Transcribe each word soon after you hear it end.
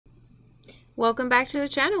Welcome back to the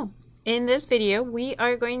channel. In this video, we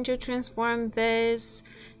are going to transform this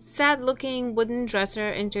sad looking wooden dresser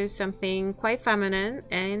into something quite feminine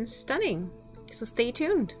and stunning. So stay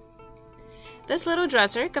tuned. This little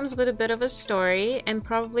dresser comes with a bit of a story, and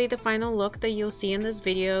probably the final look that you'll see in this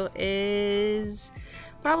video is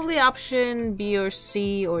probably option B or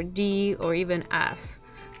C or D or even F,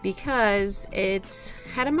 because it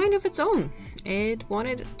had a mind of its own. It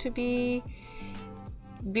wanted to be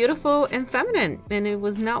beautiful and feminine, and it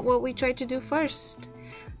was not what we tried to do first.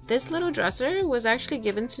 This little dresser was actually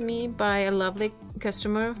given to me by a lovely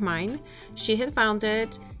customer of mine. She had found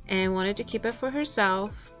it and wanted to keep it for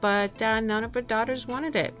herself, but none of her daughters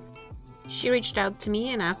wanted it. She reached out to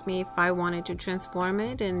me and asked me if I wanted to transform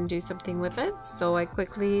it and do something with it, so I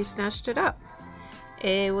quickly snatched it up.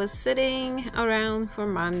 It was sitting around for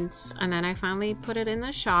months, and then I finally put it in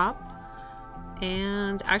the shop,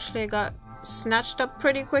 and actually I got snatched up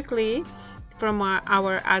pretty quickly from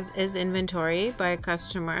our as-is inventory by a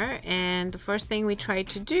customer, and the first thing we tried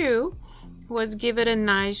to do was give it a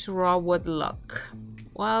nice raw wood look.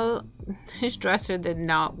 Well, this dresser did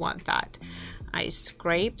not want that. I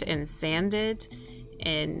scraped and sanded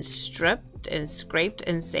and stripped and scraped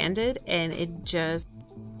and sanded, and it just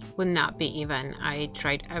would not be even. I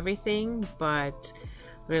tried everything, but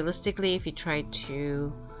realistically, if you try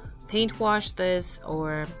to paint wash this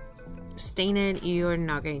or stain it, you're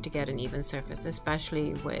not going to get an even surface,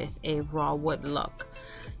 especially with a raw wood look.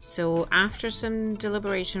 So after some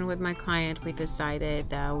deliberation with my client, we decided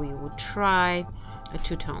that we would try a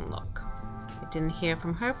two-tone look. I didn't hear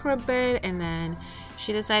from her for a bit, and then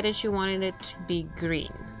she decided she wanted it to be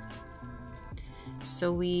green.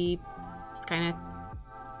 So we kind of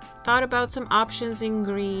thought about some options in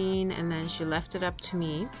green, and then she left it up to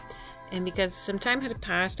me. And because some time had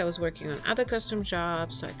passed, I was working on other custom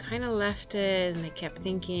jobs, so I kind of left it, and I kept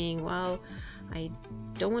thinking, well, I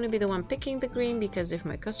don't want to be the one picking the green, because if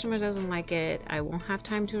my customer doesn't like it, I won't have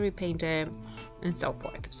time to repaint it, and so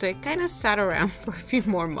forth. So it kind of sat around for a few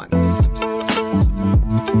more months.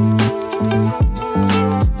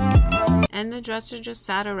 And the dresser just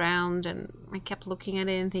sat around, and I kept looking at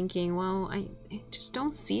it and thinking, well, I just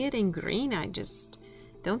don't see it in green. I just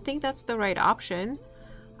don't think that's the right option.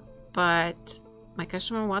 But my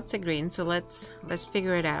customer wants a green, so let's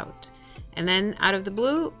figure it out. And then out of the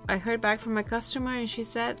blue, I heard back from my customer, and she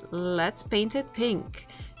said, let's paint it pink.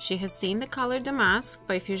 She had seen the color Damask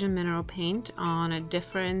by Fusion Mineral Paint on a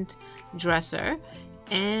different dresser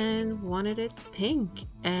and wanted it pink.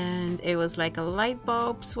 And it was like a light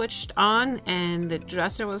bulb switched on, and the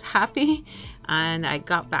dresser was happy, and I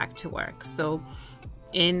got back to work. So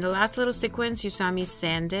in the last little sequence, you saw me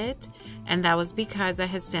sand it, and that was because I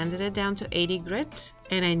had sanded it down to 80 grit,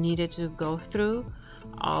 and I needed to go through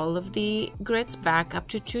all of the grits back up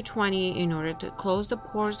to 220 in order to close the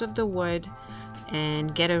pores of the wood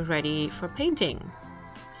and get it ready for painting.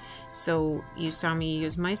 So you saw me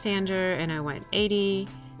use my sander, and I went 80,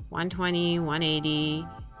 120, 180,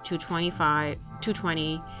 225,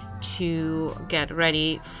 220 to get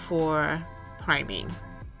ready for priming.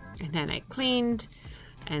 And then I cleaned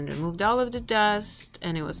and removed all of the dust,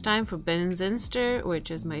 and it was time for Benzinster,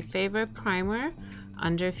 which is my favorite primer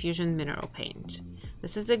under Fusion Mineral Paint.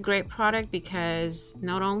 This is a great product because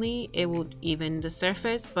not only it will even the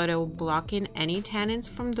surface, but it will block in any tannins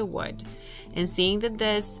from the wood. And seeing that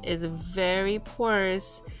this is a very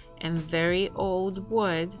porous and very old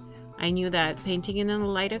wood, I knew that painting in a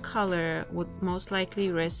lighter color would most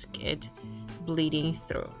likely risk it bleeding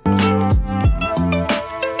through.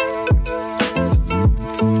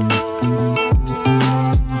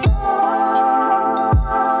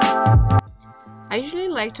 I usually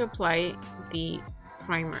like to apply the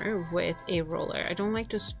primer with a roller. I don't like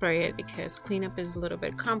to spray it because cleanup is a little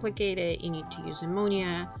bit complicated. You need to use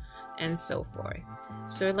ammonia and so forth.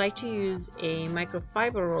 So I like to use a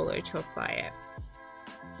microfiber roller to apply it.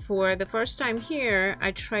 For the first time here,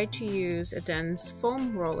 I tried to use a dense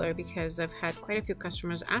foam roller because I've had quite a few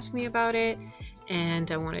customers ask me about it,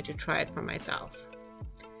 and I wanted to try it for myself.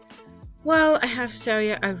 Well, I have to tell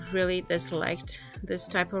you, I really disliked this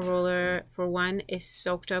type of roller. For one, it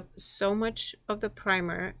soaked up so much of the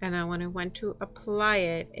primer, and then when I went to apply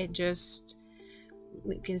it, it just,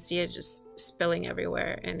 you can see it just spilling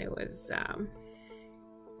everywhere, and it was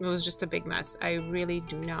just a big mess. I really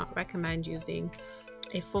do not recommend using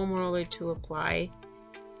a foam roller to apply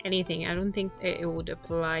anything. I don't think it would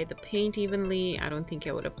apply the paint evenly. I don't think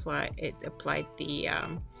it would applied the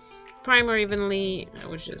primer evenly. I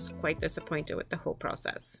was just quite disappointed with the whole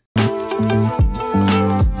process.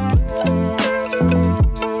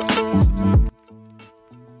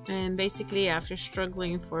 And And basically, after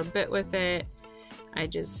struggling for a bit with it, I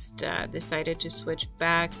just decided to switch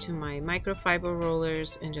back to my microfiber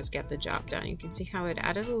rollers and just get the job done. You can see how it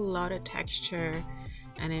added a lot of texture,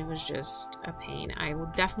 and it was just a pain. I will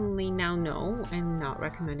definitely now know and not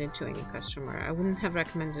recommend it to any customer. I wouldn't have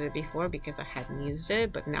recommended it before because I hadn't used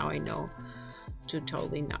it, but now I know to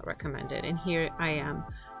totally not recommend it. And here I am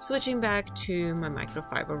switching back to my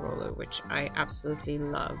microfiber roller, which I absolutely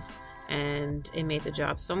love. And it made the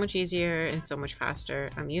job so much easier and so much faster.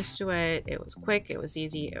 I'm used to it. It was quick, it was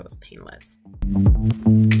easy, it was painless.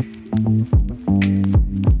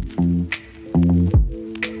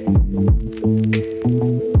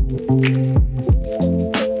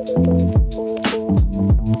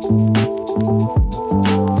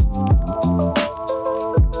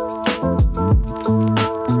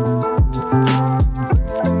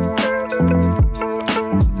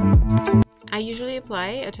 Apply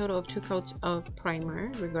a total of 2 coats of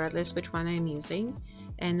primer, regardless which one I'm using,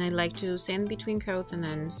 and I like to sand between coats and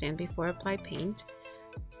then sand before I apply paint.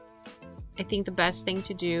 I think the best thing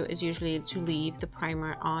to do is usually to leave the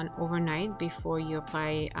primer on overnight before you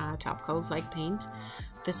apply top coat like paint.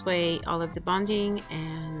 This way all of the bonding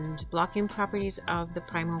and blocking properties of the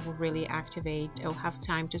primer will really activate. It will have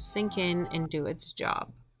time to sink in and do its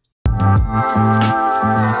job.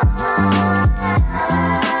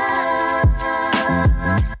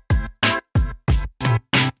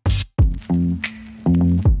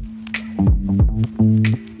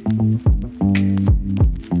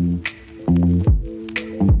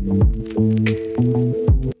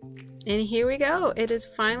 And here we go. It is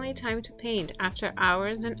finally time to paint. After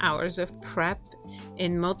hours and hours of prep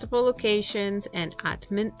in multiple locations and at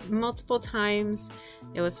multiple times,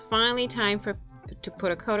 it was finally time to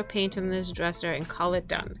put a coat of paint on this dresser and call it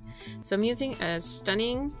done. So I'm using a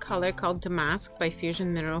stunning color called Damask by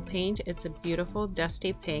Fusion Mineral Paint. It's a beautiful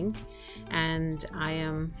dusty pink, and I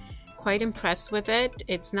am quite impressed with it.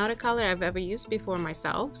 It's not a color I've ever used before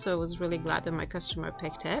myself, so I was really glad that my customer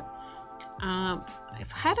picked it.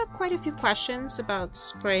 I've had quite a few questions about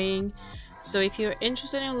spraying, so if you're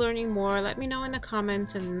interested in learning more, let me know in the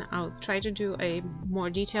comments and I'll try to do a more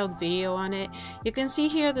detailed video on it. You can see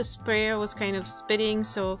here the sprayer was kind of spitting,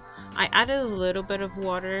 so I added a little bit of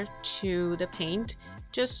water to the paint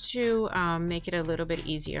just to make it a little bit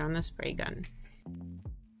easier on the spray gun.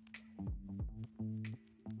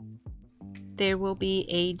 There will be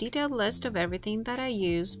a detailed list of everything that I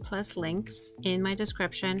use plus links in my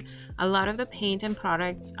description. A lot of the paint and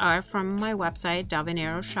products are from my website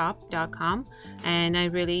Dove+Arrow.com, and I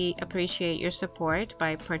really appreciate your support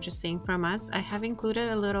by purchasing from us. I have included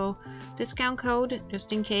a little discount code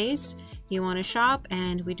just in case you want to shop,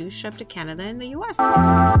 and we do ship to Canada and the US.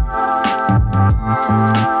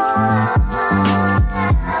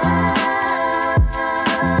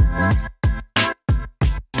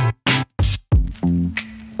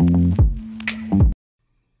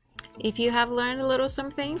 If you have learned a little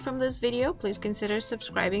something from this video, please consider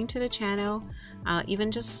subscribing to the channel.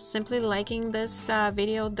 Even just simply liking this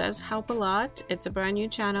video does help a lot. It's a brand new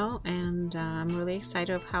channel, and I'm really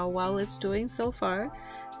excited of how well it's doing so far.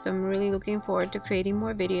 So I'm really looking forward to creating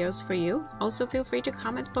more videos for you. Also, feel free to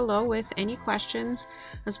comment below with any questions,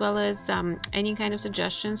 as well as any kind of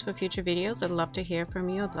suggestions for future videos. I'd love to hear from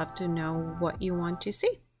you. I'd love to know what you want to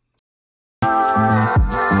see.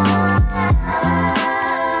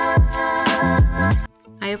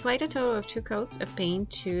 I applied a total of 2 coats of paint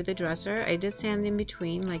to the dresser. I did sand in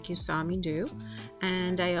between like you saw me do,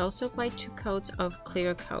 and I also applied 2 coats of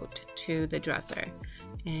clear coat to the dresser,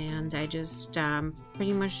 and I just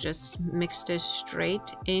pretty much just mixed it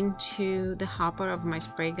straight into the hopper of my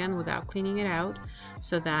spray gun without cleaning it out,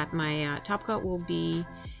 so that my top coat will be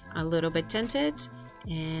a little bit tinted,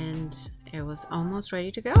 and it was almost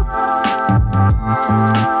ready to go.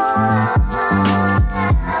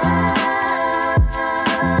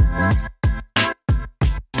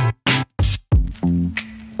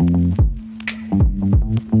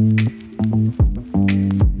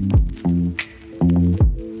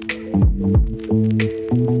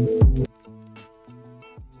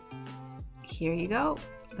 Here you go.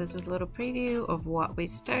 This is a little preview of what we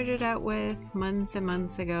started out with months and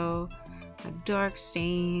months ago. A dark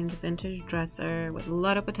stained vintage dresser with a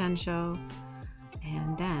lot of potential,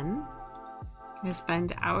 and then I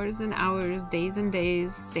spent hours and hours, days and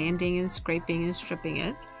days sanding and scraping and stripping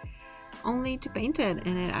it, only to paint it,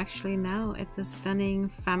 and it actually now it's a stunning,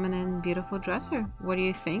 feminine, beautiful dresser. What do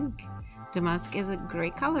you think? Damask is a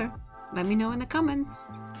great color. Let me know in the comments.